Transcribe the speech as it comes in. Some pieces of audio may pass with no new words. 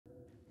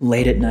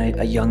Late at night,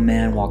 a young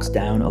man walks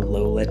down a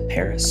low-lit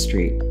Paris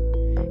street.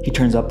 He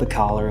turns up the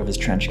collar of his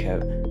trench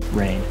coat.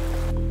 Rain.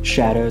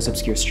 Shadows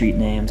obscure street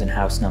names and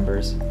house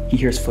numbers. He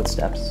hears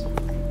footsteps.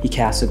 He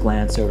casts a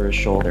glance over his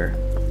shoulder.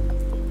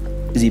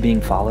 Is he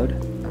being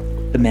followed?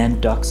 The man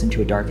ducks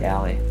into a dark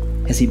alley.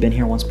 Has he been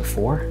here once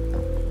before?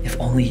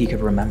 If only he could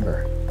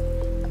remember.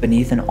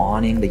 Beneath an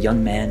awning, the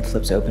young man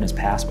flips open his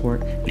passport,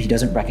 but he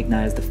doesn't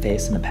recognize the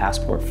face in the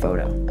passport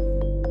photo.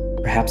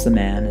 Perhaps the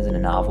man is in a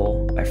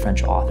novel by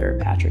French author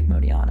Patrick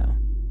Modiano.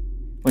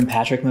 When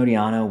Patrick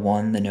Modiano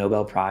won the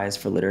Nobel Prize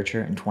for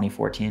Literature in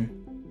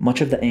 2014, much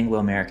of the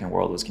Anglo-American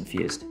world was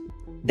confused.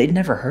 They'd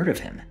never heard of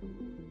him.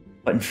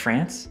 But in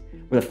France,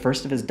 where the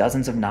first of his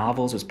dozens of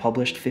novels was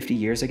published 50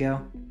 years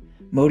ago,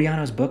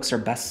 Modiano's books are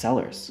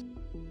bestsellers.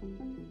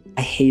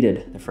 I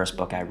hated the first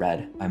book I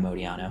read by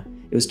Modiano.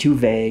 It was too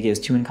vague, it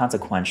was too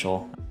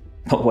inconsequential,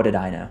 but what did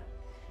I know?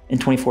 In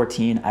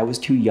 2014, I was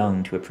too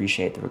young to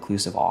appreciate the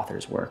reclusive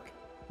author's work.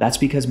 That's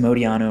because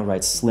Modiano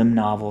writes slim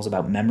novels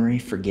about memory,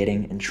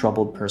 forgetting, and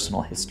troubled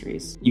personal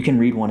histories. You can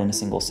read one in a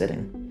single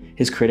sitting.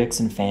 His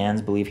critics and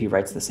fans believe he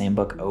writes the same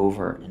book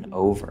over and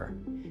over.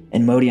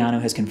 And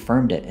Modiano has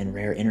confirmed it in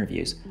rare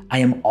interviews. "I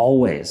am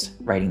always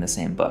writing the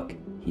same book,"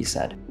 he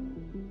said.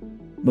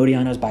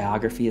 Modiano's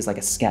biography is like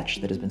a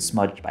sketch that has been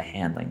smudged by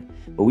handling,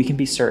 but we can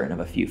be certain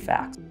of a few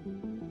facts.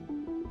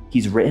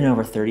 He's written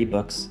over 30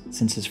 books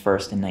since his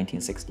first in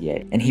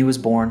 1968, and he was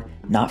born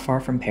not far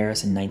from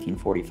Paris in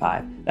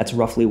 1945. That's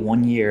roughly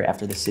 1 year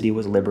after the city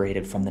was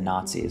liberated from the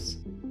Nazis.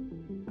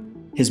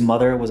 His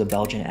mother was a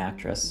Belgian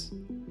actress.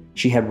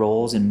 She had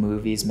roles in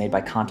movies made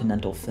by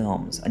Continental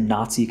Films, a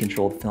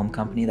Nazi-controlled film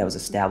company that was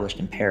established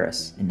in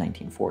Paris in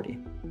 1940.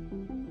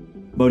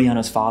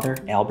 Modiano's father,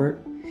 Albert,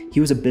 he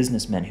was a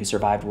businessman who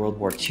survived World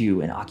War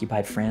II and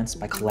occupied France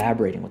by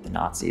collaborating with the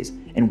Nazis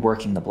and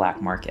working the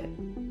black market.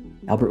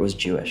 Albert was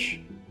Jewish.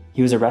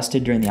 He was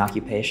arrested during the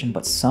occupation,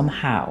 but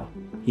somehow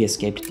he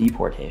escaped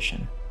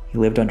deportation. He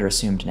lived under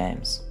assumed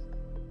names.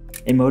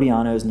 In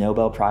Modiano's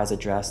Nobel Prize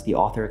address, the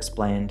author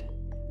explained,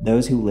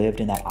 "Those who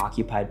lived in that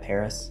occupied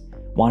Paris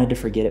wanted to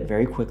forget it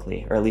very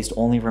quickly, or at least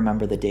only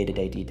remember the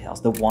day-to-day details,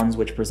 the ones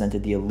which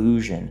presented the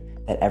illusion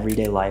that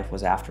everyday life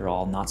was, after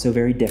all, not so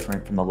very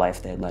different from the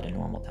life they had led in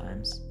normal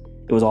times.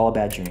 It was all a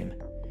bad dream,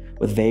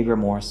 with vague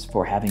remorse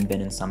for having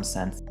been, in some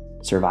sense,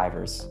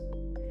 survivors.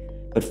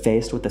 But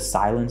faced with the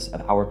silence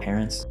of our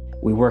parents,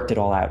 we worked it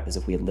all out as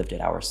if we had lived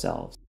it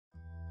ourselves."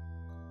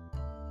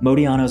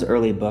 Modiano's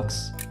early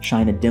books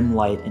shine a dim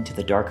light into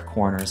the dark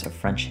corners of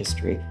French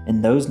history.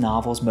 In those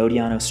novels,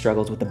 Modiano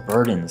struggles with the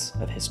burdens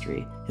of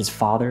history, his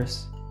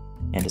father's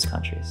and his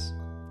country's.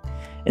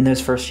 In those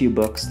first few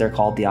books, they're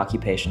called the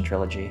Occupation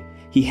Trilogy.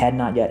 He had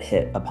not yet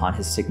hit upon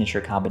his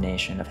signature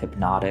combination of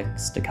hypnotic,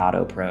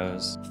 staccato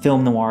prose,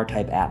 film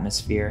noir-type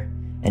atmosphere,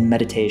 and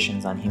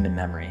meditations on human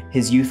memory.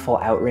 His youthful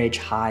outrage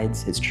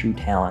hides his true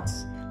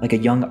talents, like a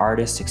young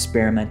artist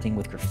experimenting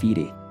with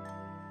graffiti.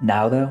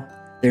 Now though,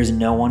 there's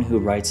no one who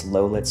writes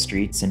low-lit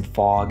streets in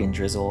fog and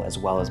drizzle as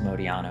well as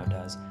Modiano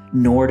does,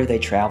 nor do they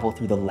travel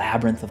through the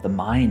labyrinth of the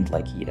mind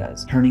like he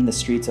does, turning the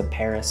streets of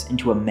Paris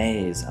into a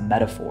maze, a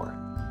metaphor.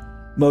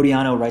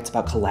 Modiano writes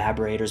about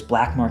collaborators,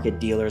 black market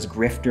dealers,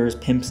 grifters,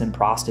 pimps and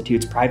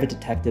prostitutes, private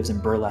detectives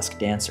and burlesque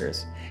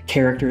dancers,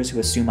 characters who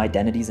assume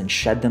identities and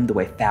shed them the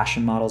way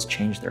fashion models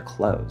change their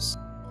clothes.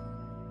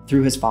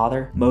 Through his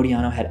father,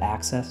 Modiano had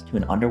access to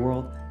an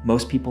underworld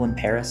most people in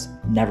Paris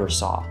never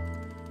saw.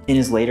 In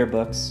his later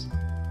books,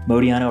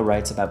 Modiano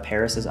writes about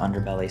Paris's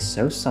underbelly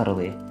so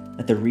subtly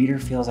that the reader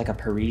feels like a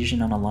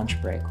Parisian on a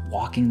lunch break,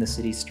 walking the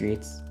city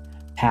streets,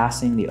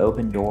 passing the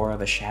open door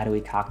of a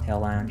shadowy cocktail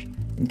lounge,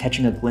 and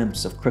catching a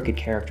glimpse of crooked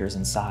characters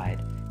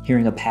inside,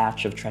 hearing a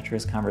patch of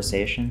treacherous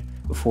conversation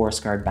before a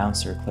scarred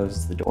bouncer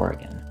closes the door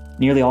again.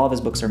 Nearly all of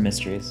his books are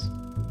mysteries,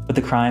 but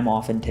the crime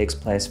often takes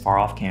place far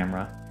off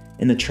camera,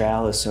 and the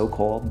trail is so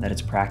cold that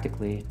it's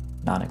practically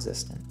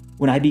non-existent.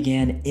 When I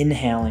began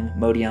inhaling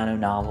Modiano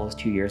novels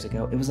 2 years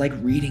ago, it was like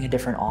reading a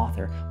different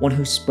author, one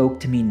who spoke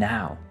to me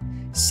now.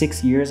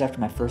 6 years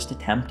after my first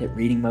attempt at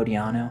reading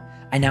Modiano,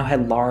 I now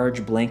had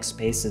large blank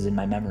spaces in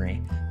my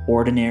memory,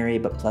 ordinary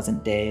but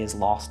pleasant days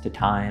lost to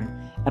time,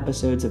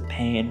 episodes of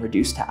pain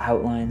reduced to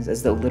outlines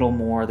as though little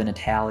more than a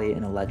tally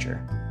in a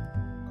ledger.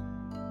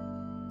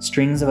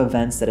 Strings of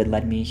events that had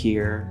led me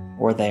here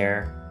or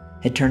there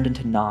had turned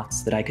into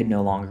knots that I could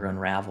no longer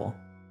unravel.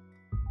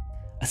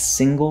 A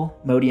single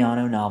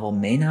Modiano novel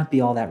may not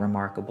be all that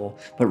remarkable,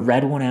 but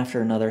read one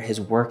after another,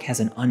 his work has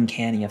an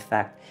uncanny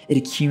effect. It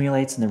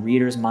accumulates in the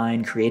reader's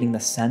mind, creating the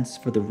sense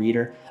for the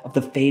reader of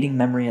the fading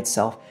memory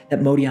itself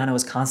that Modiano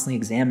is constantly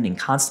examining,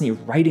 constantly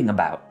writing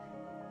about.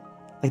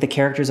 Like the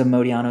characters of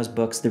Modiano's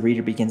books, the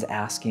reader begins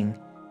asking,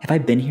 have I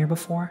been here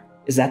before?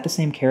 Is that the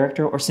same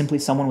character or simply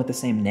someone with the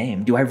same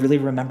name? Do I really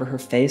remember her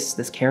face,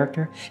 this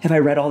character? Have I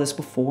read all this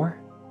before?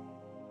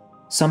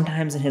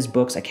 Sometimes in his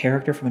books, a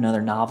character from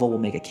another novel will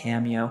make a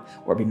cameo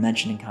or be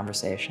mentioned in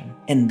conversation.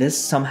 And this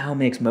somehow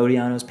makes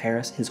Modiano's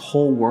Paris, his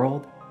whole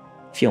world,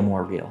 feel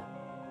more real.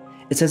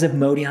 It's as if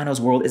Modiano's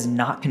world is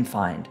not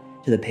confined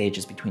to the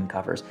pages between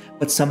covers,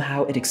 but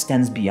somehow it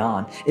extends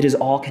beyond. It is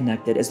all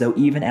connected, as though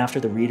even after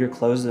the reader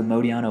closes a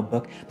Modiano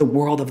book, the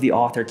world of the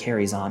author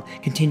carries on,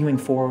 continuing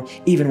forward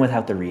even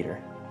without the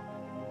reader.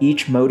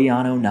 Each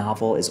Modiano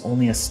novel is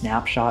only a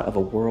snapshot of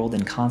a world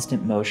in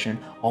constant motion,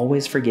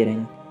 always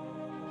forgetting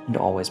and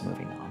always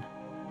moving on.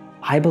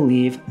 I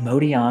believe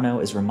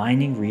Modiano is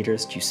reminding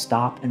readers to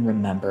stop and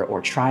remember,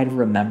 or try to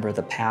remember,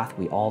 the path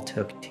we all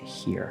took to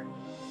here.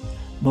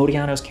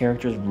 Modiano's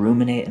characters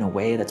ruminate in a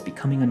way that's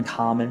becoming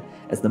uncommon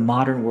as the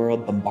modern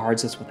world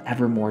bombards us with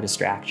ever more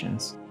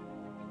distractions.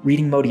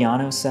 Reading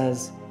Modiano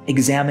says,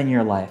 examine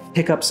your life,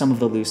 pick up some of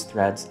the loose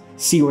threads,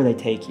 see where they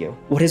take you.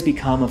 What has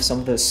become of some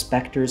of those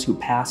specters who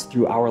pass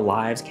through our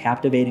lives,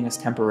 captivating us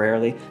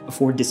temporarily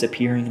before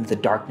disappearing into the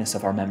darkness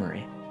of our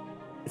memory?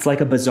 It's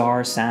like a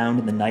bizarre sound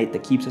in the night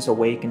that keeps us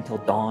awake until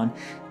dawn,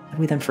 that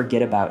we then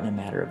forget about in a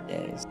matter of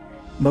days.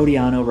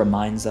 Modiano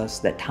reminds us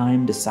that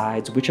time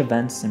decides which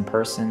events and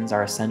persons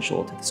are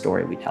essential to the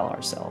story we tell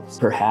ourselves.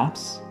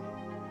 Perhaps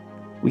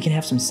we can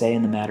have some say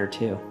in the matter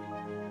too.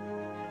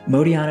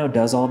 Modiano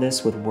does all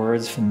this with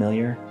words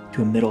familiar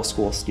to a middle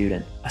school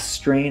student. A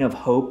strain of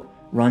hope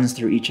runs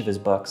through each of his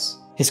books.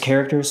 His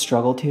characters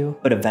struggle to,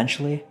 but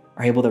eventually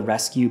are able to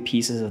rescue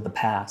pieces of the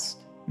past,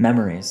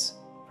 memories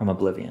from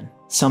oblivion.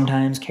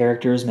 Sometimes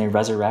characters may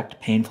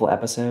resurrect painful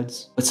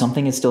episodes, but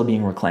something is still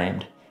being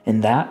reclaimed,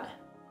 and that,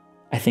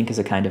 I think, is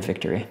a kind of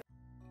victory.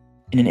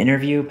 In an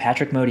interview,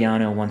 Patrick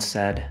Modiano once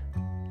said,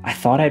 "I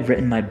thought I'd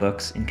written my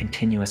books in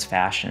continuous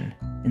fashion,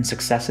 in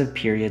successive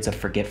periods of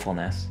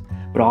forgetfulness,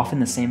 but often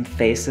the same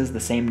faces, the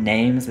same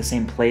names, the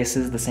same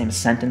places, the same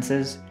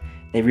sentences,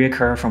 they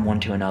reoccur from one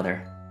to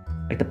another,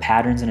 like the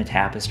patterns in a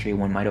tapestry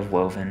one might have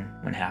woven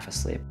when half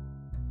asleep."